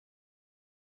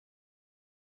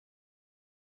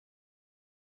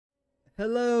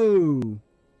Hello.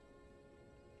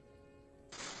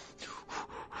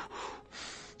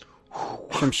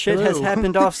 Some shit has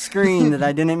happened off screen that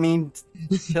I didn't mean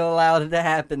to allow it to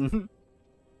happen.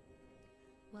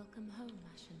 Welcome home,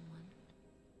 Ashen One.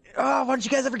 Oh, why don't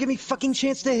you guys ever give me fucking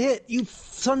chance to hit? You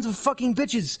sons of fucking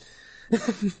bitches.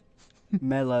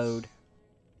 Mellowed.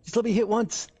 Just let me hit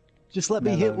once. Just let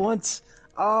me hit once.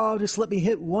 Oh, just let me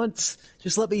hit once.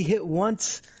 Just let me hit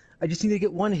once. I just need to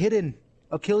get one hit in.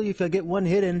 I'll kill you if I get one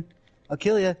hit in. I'll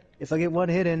kill you if I get one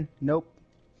hit in. Nope.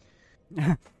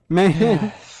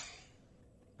 Man.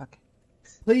 Okay.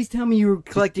 Please tell me you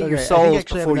collected your souls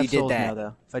before you did that. Now,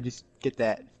 though, if I just get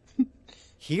that.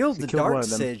 Heal the dark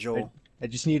sigil. I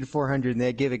just needed 400 and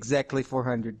they give exactly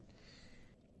 400.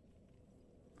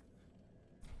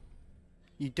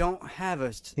 You don't have a...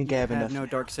 I think I have enough. No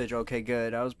dark sigil. Okay,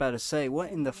 good. I was about to say,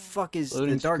 what in the fuck is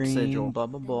Loading the dark screen, sigil? Blah,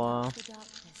 blah, blah.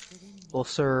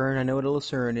 Lucerne, I know what a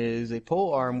Lucerne is. A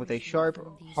pole arm with a sharp,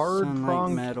 hard Sunlight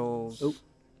prong. metals. Oh.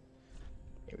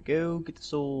 There we go. Get the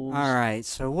souls. Alright,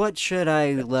 so what should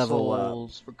I level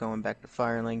up? We're going back to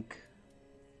Firelink.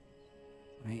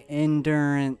 My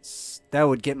endurance. That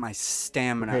would get my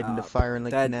stamina Heading to up.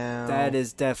 Firelink now. That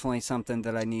is definitely something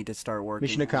that I need to start working.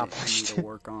 Mission accomplished. I need to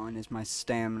work on is my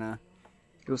stamina.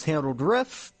 It was handled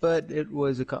rough, but it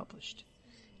was accomplished.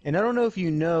 And I don't know if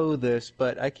you know this,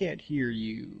 but I can't hear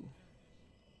you.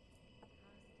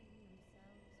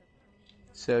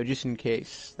 So just in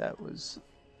case, that was...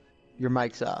 Your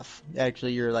mic's off.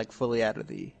 Actually, you're like fully out of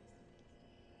the...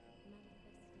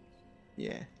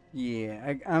 Yeah.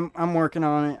 Yeah, I'm working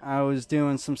on it. I was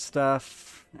doing some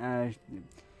stuff.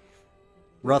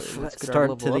 Rough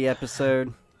start to the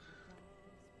episode.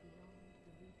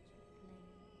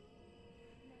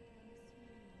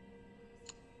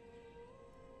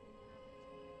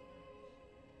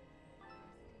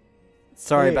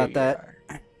 Sorry about that.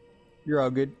 You're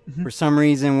all good. For some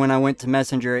reason, when I went to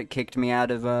Messenger, it kicked me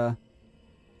out of the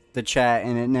chat,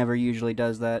 and it never usually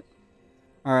does that.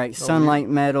 Alright, Sunlight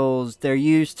Metals. They're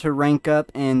used to rank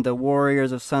up, and the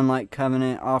Warriors of Sunlight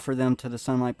Covenant offer them to the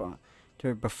Sunlight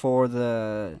before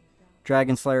the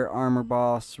Dragon Slayer armor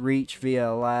boss. Reach via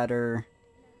a ladder.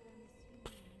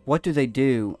 What do they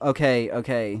do?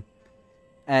 Okay.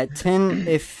 At 10,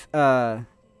 if,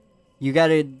 you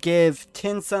gotta give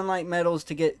 10 Sunlight Metals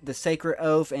to get the Sacred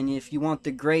Oath, and if you want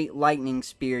the Great Lightning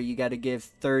Spear, you gotta give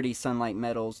 30 Sunlight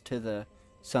Metals to the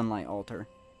Sunlight Altar.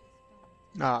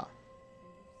 Ah.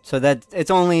 So that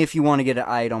it's only if you want to get an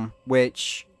item,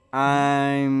 which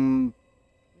I'm...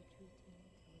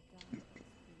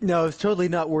 No, it's totally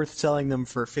not worth selling them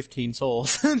for 15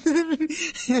 souls.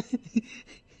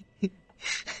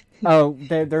 Oh,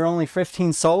 they're only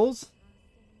 15 souls?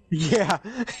 Yeah.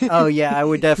 Oh, yeah, I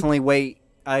would definitely wait.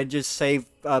 I'd just save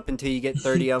up until you get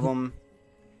 30 of them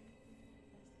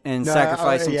and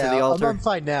sacrifice them to the altar. I'm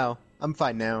fine now. I'm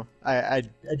fine now. I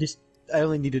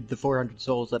only needed the 400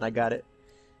 souls and I got it.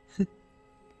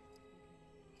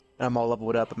 I'm all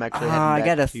leveled up. I'm actually heading back I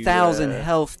got 1,000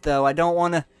 health though. I don't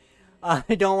want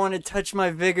to touch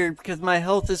my vigor because my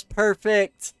health is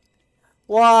perfect.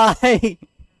 Why?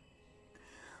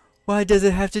 Why does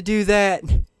it have to do that?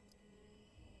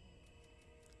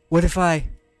 What if I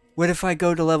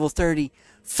go to level 30?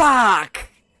 Fuck!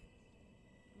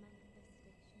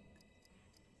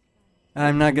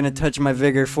 I'm not going to touch my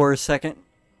vigor for a second.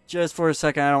 Just for a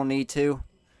second, I don't need to.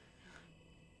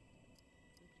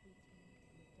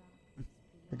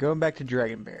 We're going back to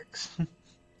Dragon Barracks.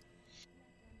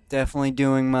 Definitely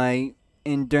doing my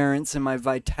endurance and my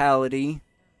vitality.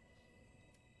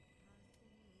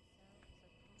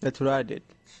 That's what I did.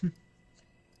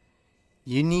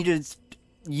 You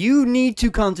need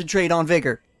to concentrate on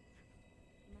vigor.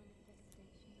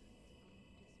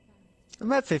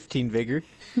 I'm at 15 vigor.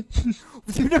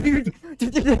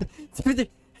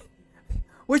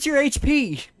 What's your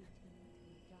HP?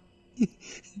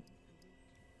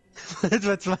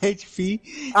 What's my HP?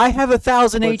 I have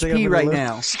 1,000 HP right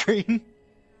now. Screen.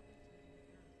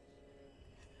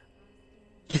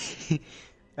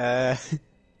 Where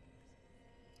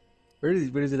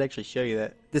does it actually show you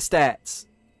that? The stats.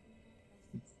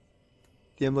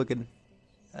 Yeah, I'm looking.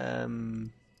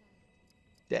 Stats.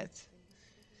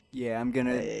 Yeah, I'm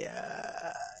gonna.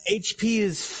 HP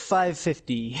is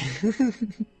 550.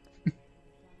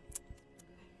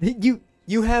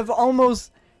 You have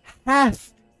almost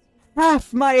half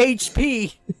my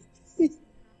HP.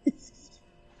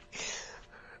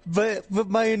 but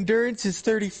my endurance is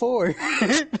 34.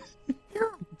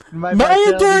 my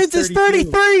endurance is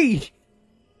 33.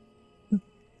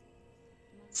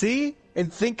 See?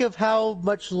 And think of how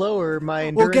much lower my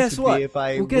endurance would be if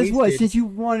I wasted. Since you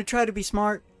want to try to be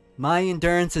smart, My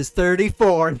endurance is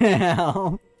 34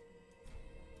 now.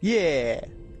 Yeah.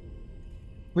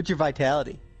 What's your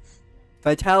vitality?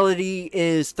 Vitality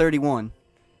is 31.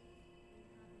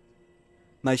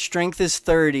 My strength is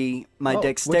 30. My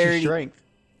dexterity... What's your strength?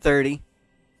 30.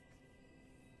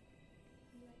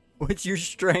 What's your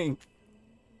strength?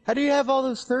 How do you have all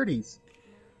those 30s?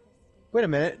 Wait a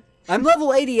minute. I'm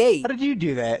level 88. How did you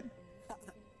do that?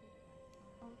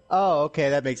 Oh,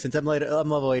 okay, that makes sense. I'm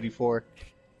level 84.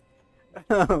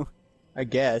 Oh. I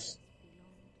guess.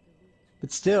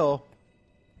 But still,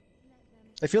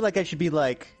 I feel like I should be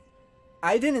like...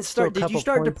 I didn't start... Did you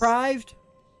start deprived?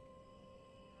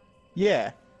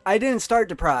 Yeah. I didn't start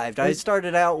deprived. I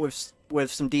started out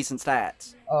with some decent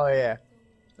stats. Oh, yeah.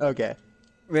 Okay.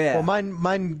 Yeah. Well,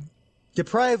 mine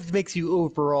deprived makes you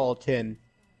overall 10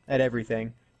 at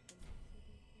everything.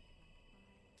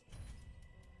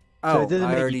 Oh, So it doesn't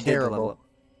I make already you did the terrible. level up.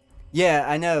 Yeah,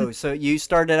 I know. So you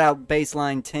started out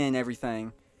baseline 10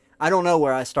 everything. I don't know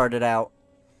where I started out,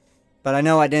 but I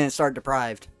know I didn't start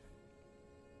deprived.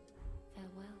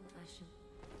 Farewell, Ashen.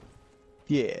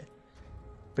 Yeah.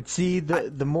 But see,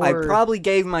 the more... I probably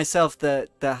gave myself the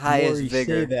highest the more you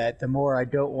vigor. say that, the more I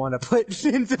don't want to put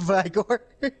into Vigor.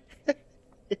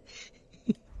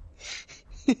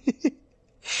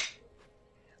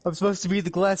 I'm supposed to be the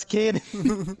glass cannon.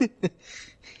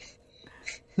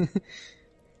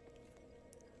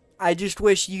 I just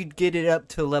wish you'd get it up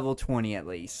to level 20 at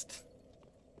least.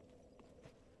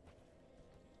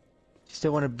 Just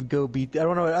don't want to go beat. I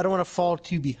don't want to fall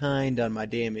too behind on my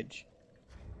damage.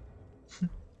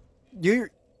 You're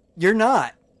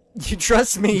not. You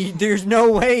trust me. There's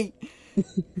no way.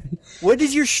 What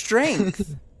is your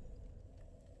strength?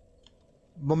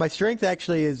 Well, my strength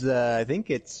actually is. I think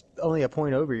it's only a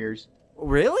point over yours.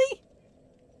 Really?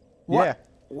 What? Yeah.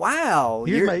 Wow.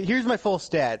 Here's my full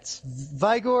stats.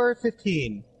 Vigor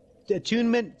 15,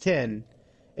 attunement 10,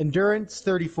 endurance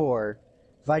 34,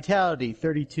 vitality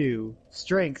 32,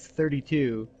 strength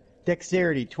 32,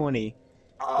 dexterity 20,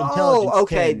 intelligence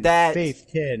okay, 10, faith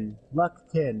 10, luck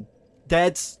 10.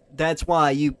 That's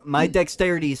why my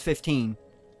dexterity is 15.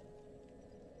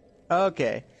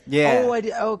 Okay. Yeah.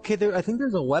 Oh, okay. I think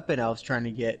there's a weapon I was trying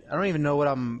to get. I don't even know what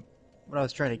I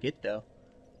was trying to get though.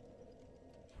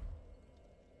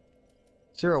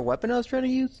 Is there a weapon I was trying to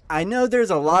use? I know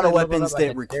there's a lot of weapons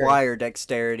that require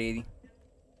dexterity.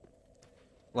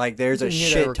 Like there's a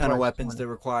shit ton of weapons that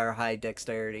require high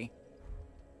dexterity.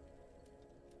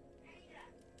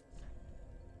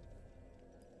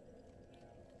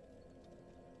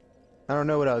 I don't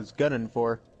know what I was gunning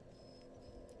for.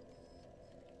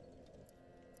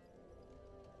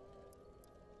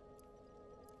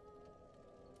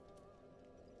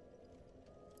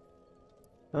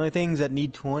 The only things that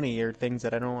need 20 are things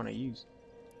that I don't want to use.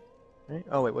 Right?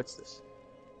 Oh wait, what's this?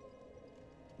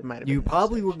 It might have You been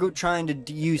probably were trying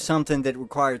to use something that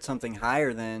required something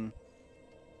higher than...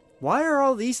 Why are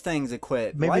all these things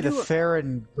equipped? Maybe the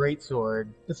Farron Greatsword.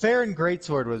 The Farron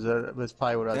Greatsword was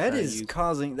probably what I was trying to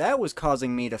use. That was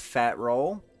causing me to fat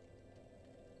roll.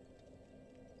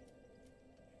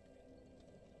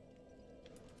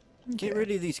 Okay. Get rid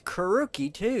of these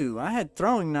Kuruki too. I had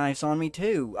throwing knives on me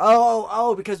too.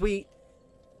 Oh, because we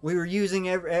were using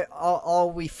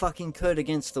all we fucking could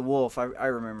against the wolf. I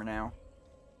remember now.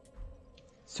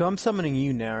 So I'm summoning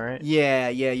you now, right? Yeah,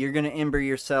 you're gonna ember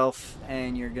yourself,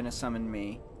 and you're gonna summon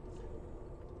me.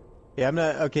 Yeah, I'm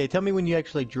not... Okay, tell me when you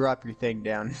actually drop your thing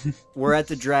down. We're at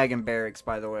the dragon barracks,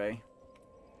 by the way.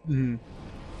 Mm-hmm.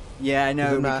 Yeah, I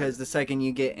know, because the second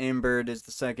you get embered is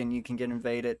the second you can get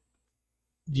invaded.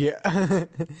 Yeah.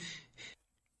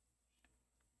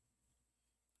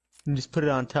 And just put it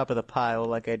on top of the pile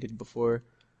like I did before.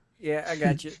 Yeah, I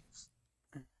got you.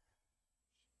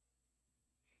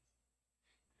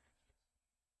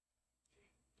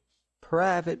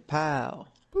 Private pile.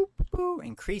 Boop, boop.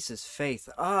 Increases faith.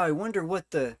 Oh, I wonder what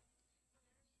the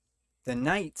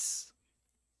knight's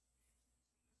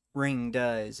ring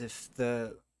does. If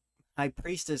the high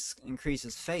priestess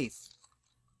increases faith,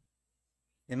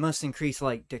 it must increase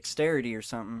like dexterity or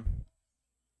something.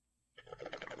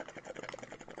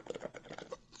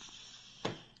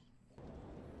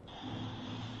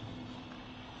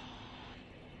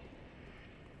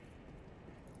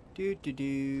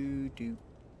 Do.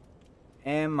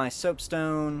 And my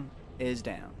soapstone is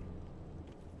down.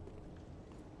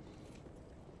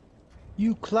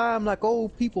 You climb like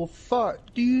old people fart.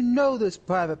 Do you know this,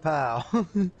 Private Pal?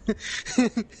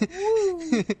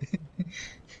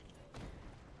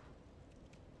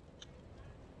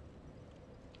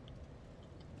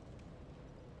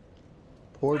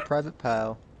 Poor Private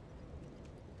Pal.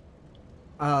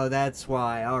 Oh, that's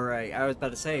why. All right. I was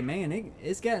about to say, man,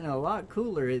 it's getting a lot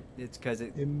cooler. It's because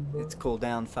it's cooled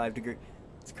down 5 degrees.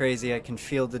 It's crazy. I can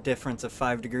feel the difference of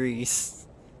 5 degrees.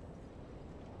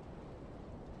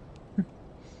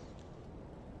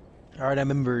 Alright, I'm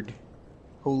embered.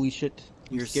 Holy shit.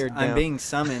 I'm scared now. I'm being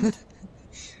summoned.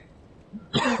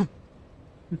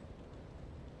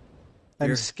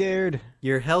 I'm scared.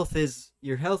 Your health is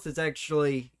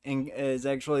actually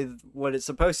what it's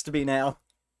supposed to be now.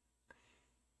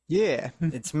 Yeah.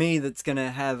 It's me that's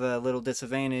gonna have a little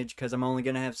disadvantage because I'm only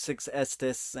gonna have 6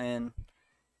 Estus and.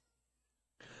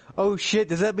 Oh shit,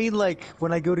 does that mean like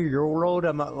when I go to your world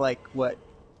I'm not like what?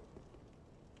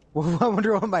 Well, I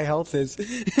wonder what my health is.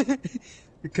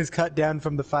 Because cut down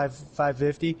from the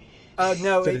 550.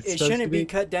 No, it shouldn't be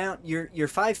cut down. Your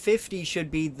 550 should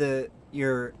be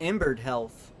your embered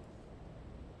health.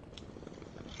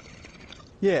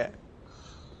 Yeah.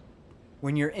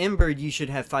 When you're embered, you should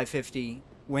have 550.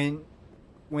 When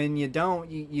you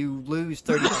don't, you lose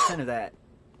 30% of that.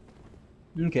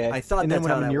 Okay. I thought and that's then when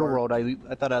how I'm in that your worked. world,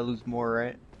 I thought I lose more,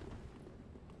 right?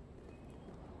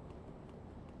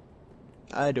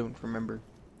 I don't remember.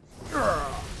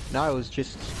 No, I was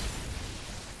just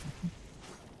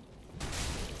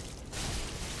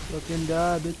fucking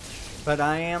die, bitch. But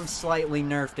I am slightly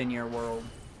nerfed in your world.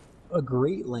 A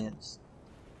great lance.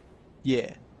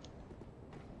 Yeah.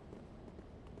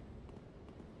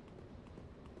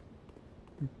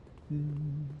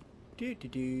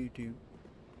 Do.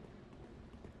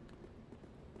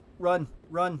 Run,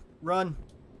 run, run.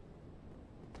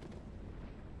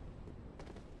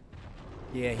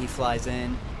 Yeah, he flies in.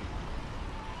 And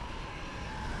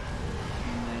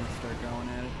then start going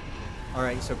at it.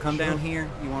 Alright, so come down here.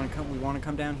 We want to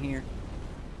come down here.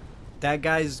 That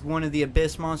guy's one of the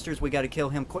abyss monsters. We gotta kill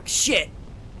him quick. Shit!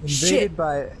 Invaded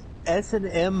by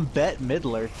S&M Bet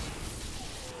Midler.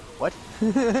 What?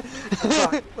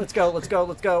 Fuck. Let's go.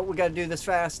 We gotta do this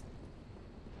fast.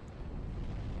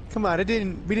 Come on, we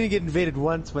didn't get invaded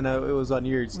once when it was on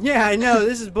yours. Yeah, I know.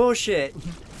 This is bullshit.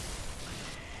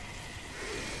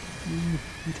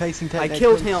 Enticing I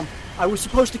killed him. I was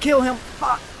supposed to kill him.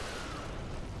 Fuck.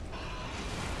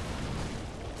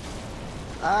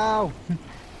 Ow!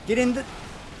 Get in the...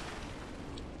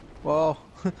 Whoa.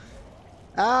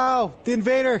 Ow! The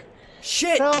invader!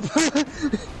 Shit! Help!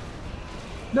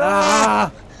 No!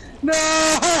 Ah! No!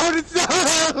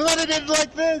 Don't let it in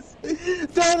like this!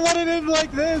 Don't let it in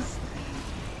like this!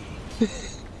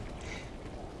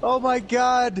 Oh my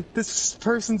god! This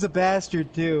person's a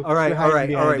bastard too. Alright.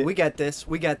 We got this.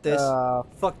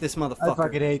 Fuck this motherfucker. I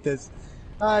fucking hate this.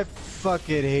 I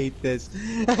fucking hate this.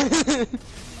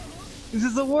 This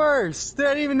is the worst! I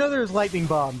didn't even know there was lightning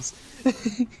bombs.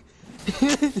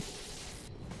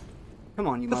 Come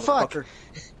on, you The motherfucker.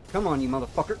 fuck? Come on, you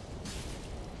motherfucker.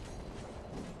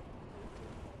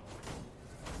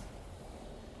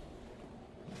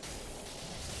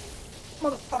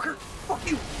 Motherfucker!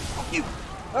 Fuck you! Fuck you!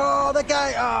 Oh, that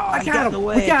guy! Oh, I got him!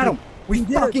 We got him! We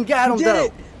fucking got him, though!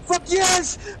 It. Fuck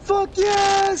yes! Fuck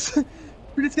yes!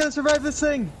 We just gotta survive this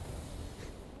thing.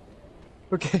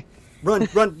 Okay. Run!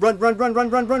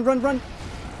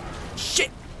 Shit!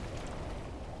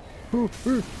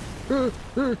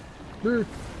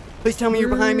 Please tell me you're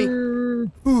behind me.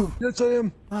 Ooh. Yes, I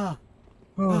am.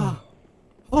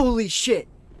 Holy shit!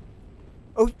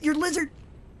 Oh, you're lizard!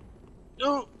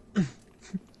 Oh.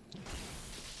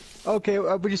 Okay,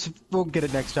 we'll get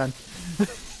it next time.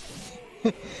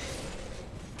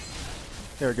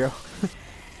 There we go.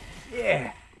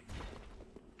 Yeah.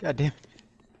 God damn it.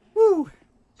 Woo!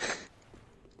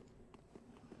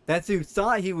 That's who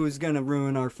thought he was gonna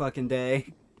ruin our fucking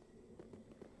day.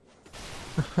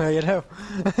 You know.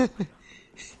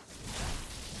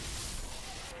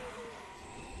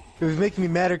 It was making me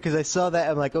madder because I saw that.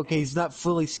 I'm like, okay, he's not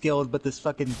fully skilled, but this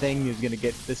fucking thing is gonna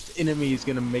get this enemy is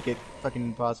gonna make it fucking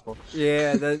impossible.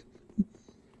 Yeah, that.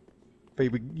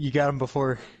 But you got him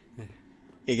before.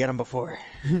 You got him before.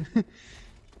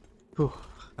 Whew.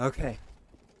 Okay.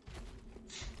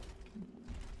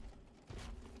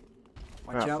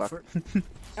 Watch out fuck. for.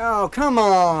 Oh, come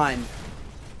on!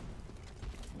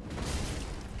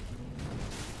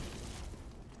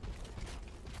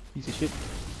 Piece of shit.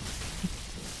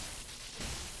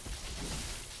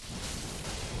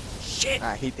 Shit!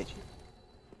 I hate that shit.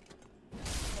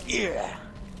 Yeah.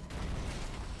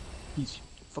 Piece of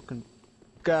fucking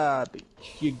garbage.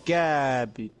 You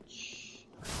garbage.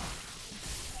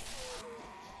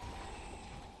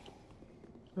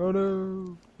 Oh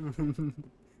no.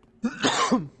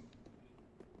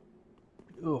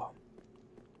 Oh.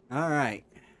 Alright.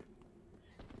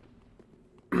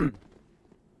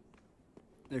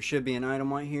 There should be an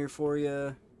item right here for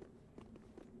you.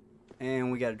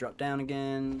 And we gotta drop down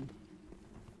again.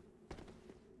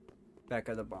 Back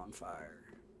of the bonfire.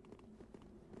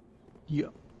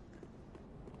 Yep.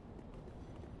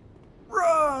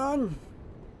 Run!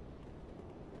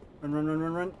 Run, run, run,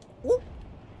 run, run. Whoop!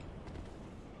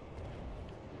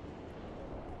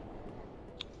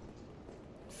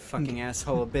 Fucking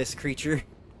asshole abyss creature.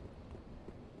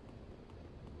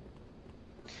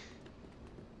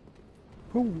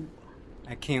 Ooh.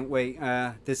 I can't wait.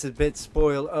 This is a bit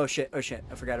spoiled. Oh shit, oh shit.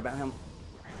 I forgot about him.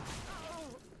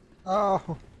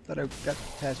 Oh, thought I got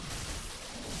past.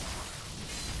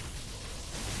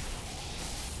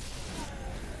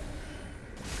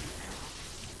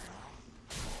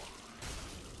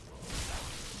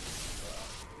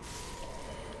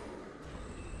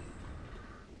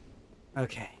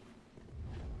 Okay.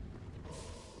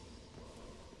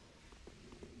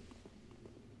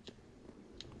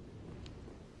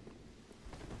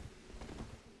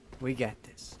 We got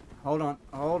this. Hold on,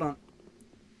 hold on.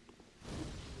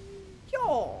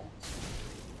 Yo!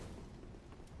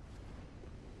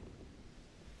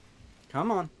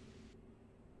 Come on.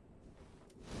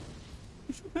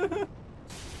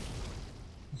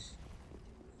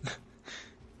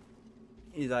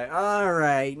 He's like,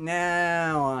 alright,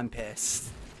 now I'm pissed.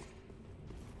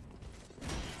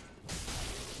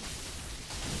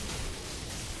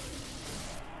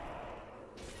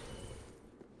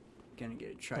 Gonna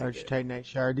get a try. Large Titanite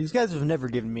shard. These guys have never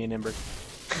given me an ember.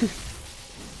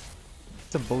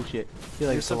 Some bullshit. I feel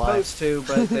like You're it's a lie. supposed to,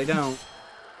 but they don't.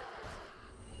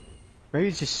 Maybe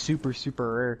it's just super,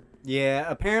 super rare. Yeah,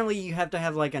 apparently you have to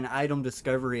have like an item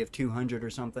discovery of 200 or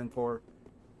something for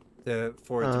it to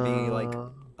be like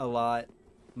a lot.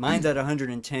 Mine's at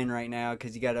 110 right now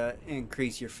because you gotta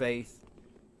increase your faith.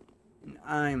 And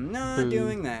I'm not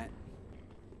doing that.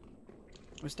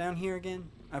 What's down here again?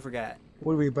 I forgot.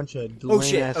 What are we, a bunch of Oh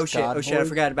shit! lame-ass Oh shit! god Oh shit! I boys?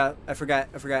 forgot about. I forgot.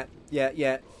 Yeah,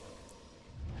 yeah.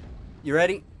 You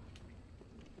ready?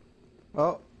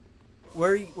 Oh,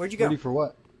 Where'd you go? ready for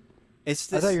what?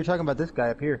 It's I this. thought you were talking about this guy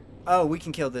up here. Oh, we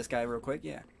can kill this guy real quick.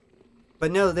 Yeah.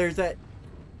 But no, there's that.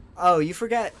 Oh, you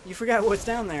forgot. You forgot what's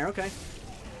down there. Okay.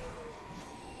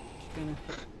 Just gonna...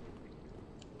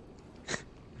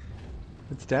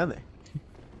 What's down there?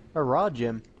 A raw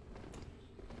gem.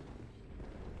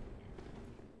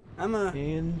 I'm a.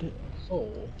 And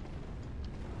soul.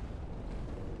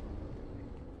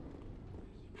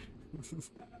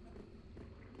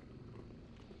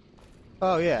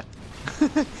 Oh yeah.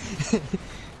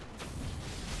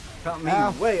 Caught me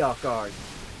Ow. way off guard.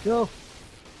 No.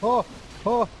 Oh.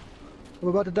 Oh. I'm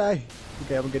about to die.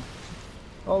 Okay, I'm good.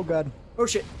 Oh god. Oh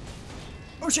shit.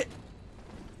 Oh shit.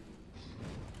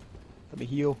 Let me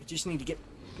heal. I just need to get.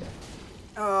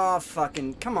 Oh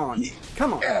fucking! Come on!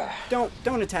 Come on!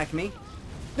 Don't attack me!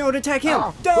 Don't attack him!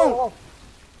 Ow. Don't! Oh.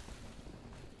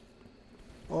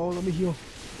 Oh, let me heal.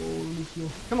 Oh, let me heal.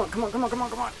 Come on! Come on! Come on! Come on!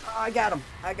 Come on! Oh, I got him!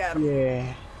 I got him!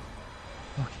 Yeah.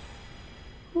 Okay.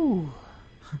 Whew.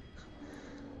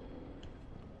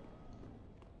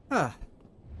 Ah.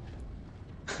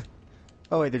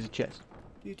 Oh wait, there's a chest.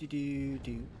 Do do do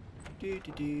do do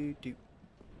do do do.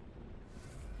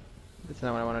 That's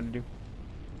not what I wanted to do.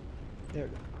 There we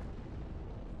go.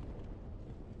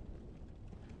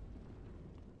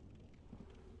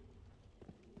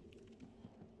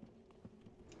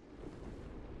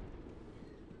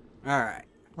 All right.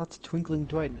 Lots of twinkling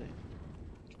Titanite.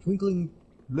 Twinkling,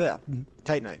 bleh,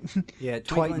 Titanite. Yeah,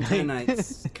 Twinkling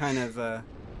Titanite's kind of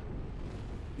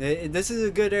this is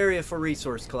a good area for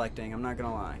resource collecting. I'm not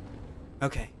gonna lie.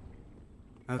 Okay.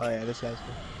 Okay. Oh yeah, this guy's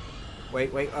good.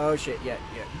 Wait, wait. Oh shit. Yeah,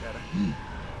 yeah. Gotta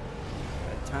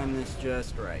time this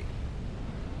just right.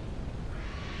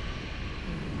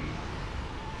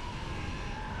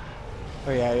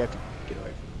 Oh yeah, you have to get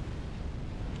away from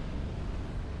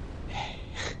him.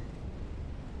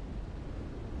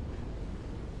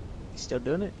 He's still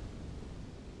doing it?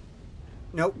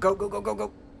 Nope. Go, go, go, go,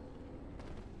 go.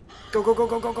 Go, go, go,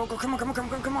 go, go, go, go. Come on, come on, come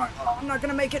on, come on. Oh, I'm not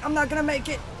gonna make it. I'm not gonna make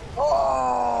it.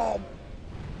 Oh!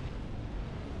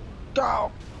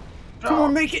 Go! Come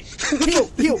on, make it. Heal,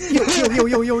 heal, heal, heal, heal,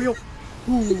 heal, heal, heal.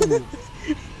 Ooh.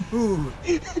 Ooh.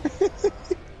 He's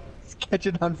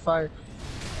catching on fire.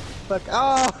 Fuck.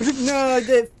 Oh! No,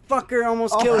 that fucker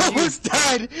almost Oh, killed I you. almost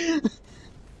died!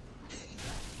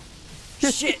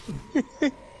 Shit.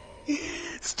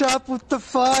 Stop with the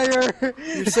fire!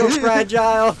 You're so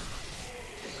fragile.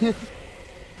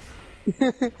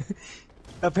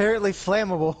 Apparently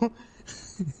flammable.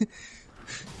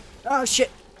 Oh,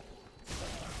 shit.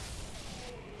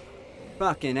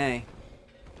 Fucking A.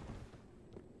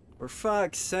 For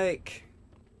fuck's sake.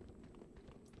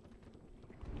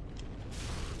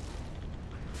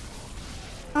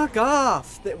 Fuck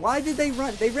off! Why did they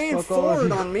run? They ran Fuck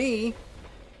forward off. on me.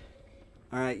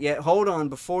 Alright, yeah, hold on.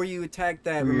 Before you attack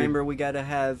that, Weird. remember we gotta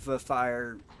have a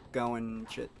fire going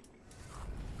and shit.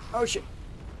 Oh shit.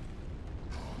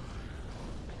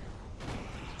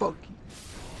 Fuck.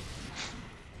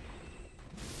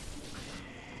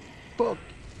 Fuck.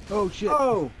 Oh shit.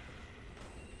 Oh!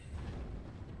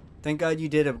 Thank God you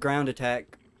did a ground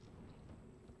attack.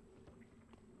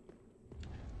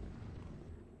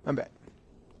 I'm back.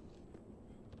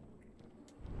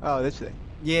 Oh, this thing.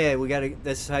 Yeah, we gotta.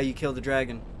 This is how you kill the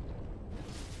dragon.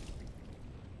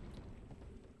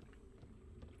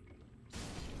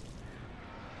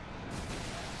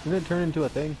 Didn't it turn into a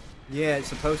thing? Yeah, it's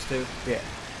supposed to. Yeah.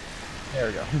 There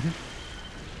we go.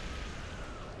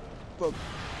 Fuck.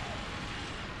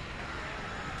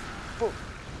 Fuck.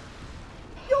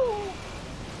 Yo!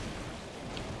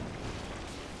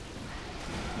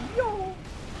 Yo!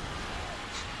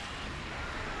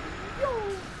 Yo!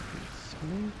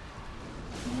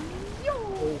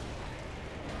 Yo!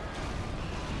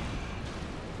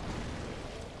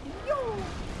 Yo!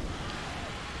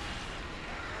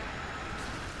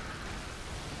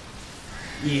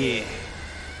 Yeah.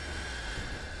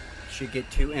 Should get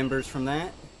 2 embers from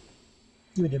that.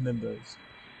 Give me the members.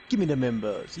 Give me the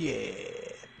members. Yeah.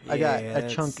 I got Yeah, a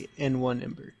chunk and 1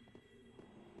 ember.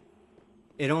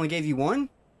 It only gave you 1?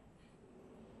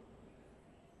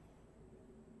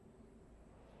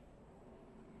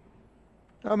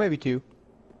 Oh, maybe 2.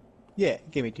 Yeah,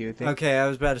 it gave me 2, I think. Okay, I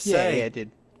was about to Yeah, say. yeah, it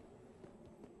did.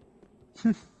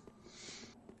 And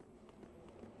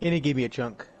it gave me a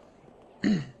chunk.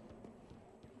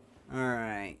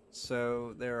 Alright,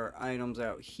 so there are items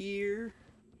out here.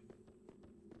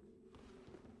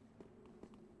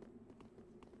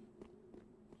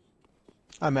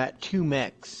 I'm at 2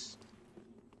 mechs.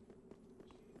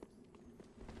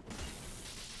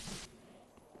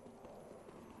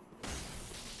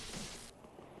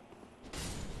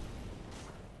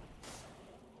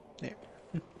 There.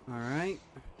 Alright.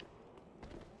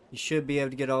 You should be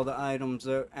able to get all the items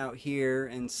out here,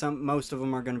 and most of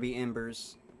them are going to be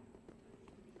embers.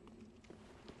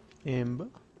 Ember.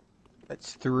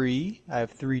 That's 3. I have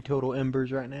 3 total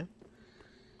embers right now.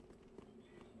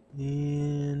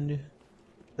 And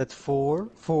that's 4.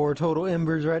 4 total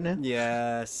embers right now.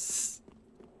 Yes.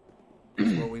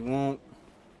 That's what we want.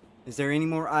 Is there any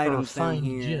more items down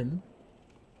here? Gem.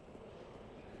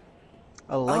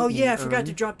 Oh yeah, I forgot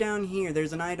to drop down here.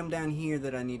 There's an item down here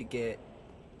that I need to get.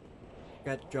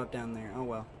 Forgot to drop down there. Oh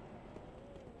well.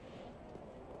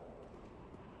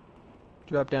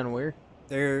 Drop down where?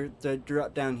 They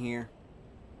drop down here.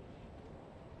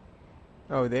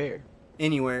 Oh, there.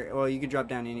 Anywhere. Well, you could drop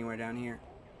down anywhere down here.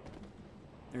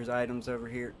 There's items over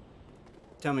here.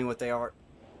 Tell me what they are.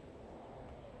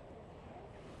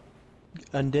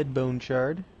 Undead bone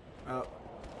shard. Oh.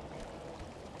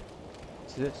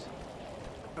 What's this?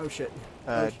 Oh shit.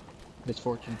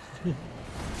 Misfortune.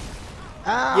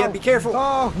 Ow! Yeah, be careful.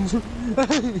 Oh!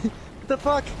 What the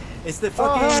fuck? It's the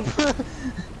fucking Oh!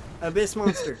 abyss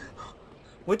monster.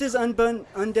 What does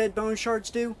undead bone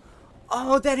shards do?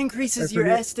 Oh, that increases your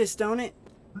forget. Estus, don't it?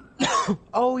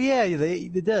 Oh yeah,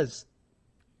 it does.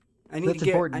 I need That's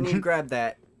important. I need to grab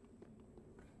that.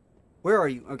 Where are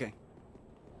you? Okay.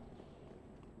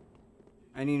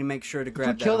 I need to make sure to If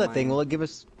grab we kill on that my thing, end. will it give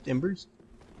us embers?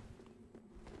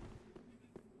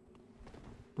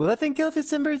 Will that thing give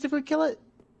us embers if we kill it?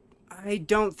 I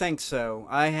don't think so.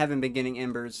 I haven't been getting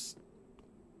embers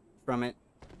from it.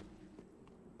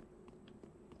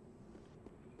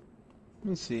 Let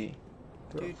me see.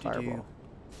 Throw a fireball.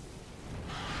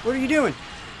 What are you doing?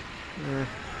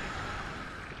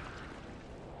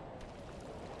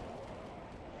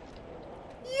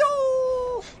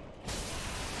 Yo!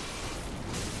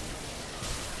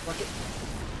 Fuck it.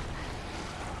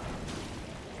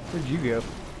 Where'd you go?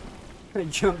 I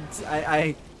jumped.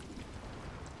 I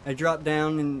dropped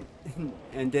down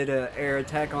and did a air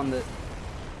attack on the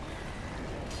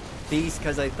beast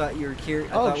because I thought you were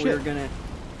curious. I thought we were gonna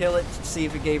kill it to see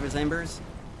if it gave us embers.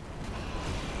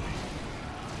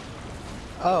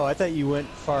 Oh, I thought you went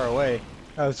far away.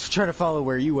 I was trying to follow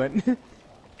where you went.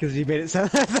 Because you made it sound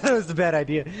I thought it was a bad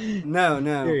idea. No,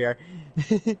 no. Here you are.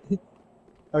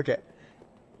 Okay.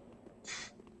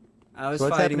 I was So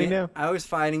what's fighting it. happening now? I was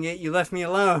fighting it. You left me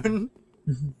alone.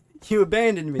 You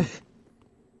abandoned me.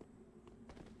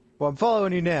 Well, I'm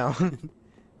following you now.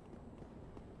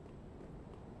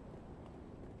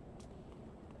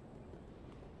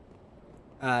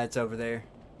 It's over there.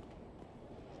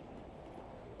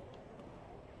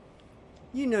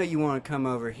 You know you want to come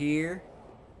over here.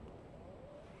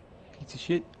 Piece of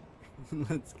shit.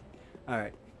 Let's. All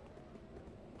right.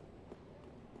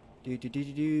 Do do do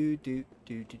do do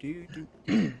do do do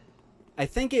do. I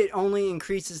think it only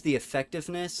increases the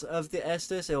effectiveness of the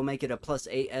Estus. It'll make it a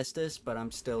 +8 Estus, but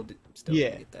I'm still Yeah.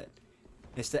 gonna get that.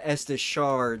 It's the Estus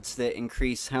shards that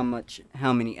increase how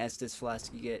many Estus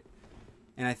flasks you get.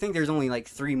 And I think there's only like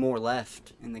 3 more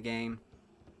left in the game.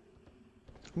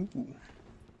 Ooh.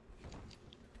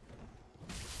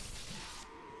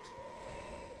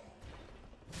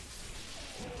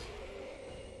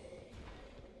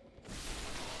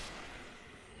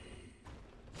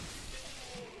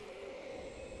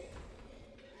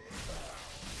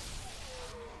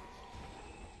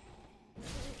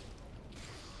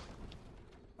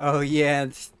 Oh yeah,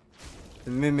 the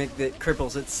mimic that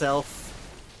cripples itself.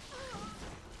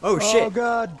 Oh shit! Oh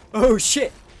god! Oh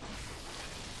shit!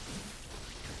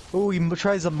 Oh, he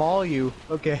tries to maul you.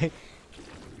 Okay.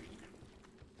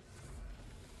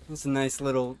 That's a nice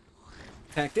little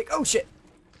tactic. Oh shit!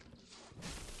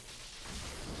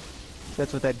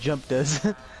 That's what that jump does.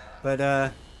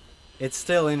 But it's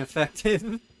still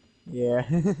ineffective. Yeah.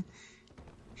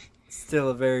 Still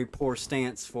a very poor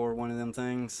stance for one of them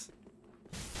things.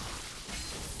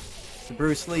 The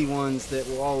Bruce Lee ones that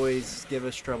will always give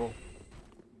us trouble.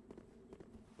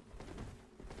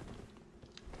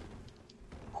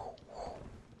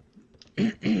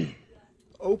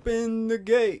 Open the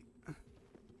gate.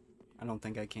 I don't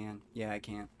think I can. Yeah, I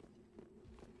can't.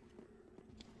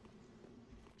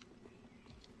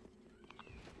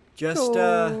 Just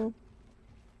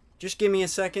give me a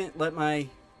second. Let my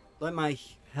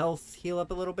health heal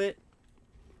up a little bit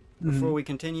before we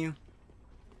continue.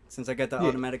 Since I got the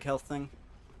automatic health thing.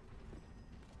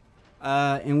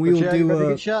 And we will do a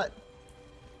good shot.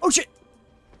 Oh shit!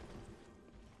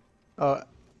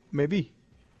 Maybe.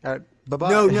 Bye bye.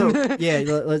 No. Yeah,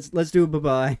 let's do a bye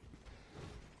bye.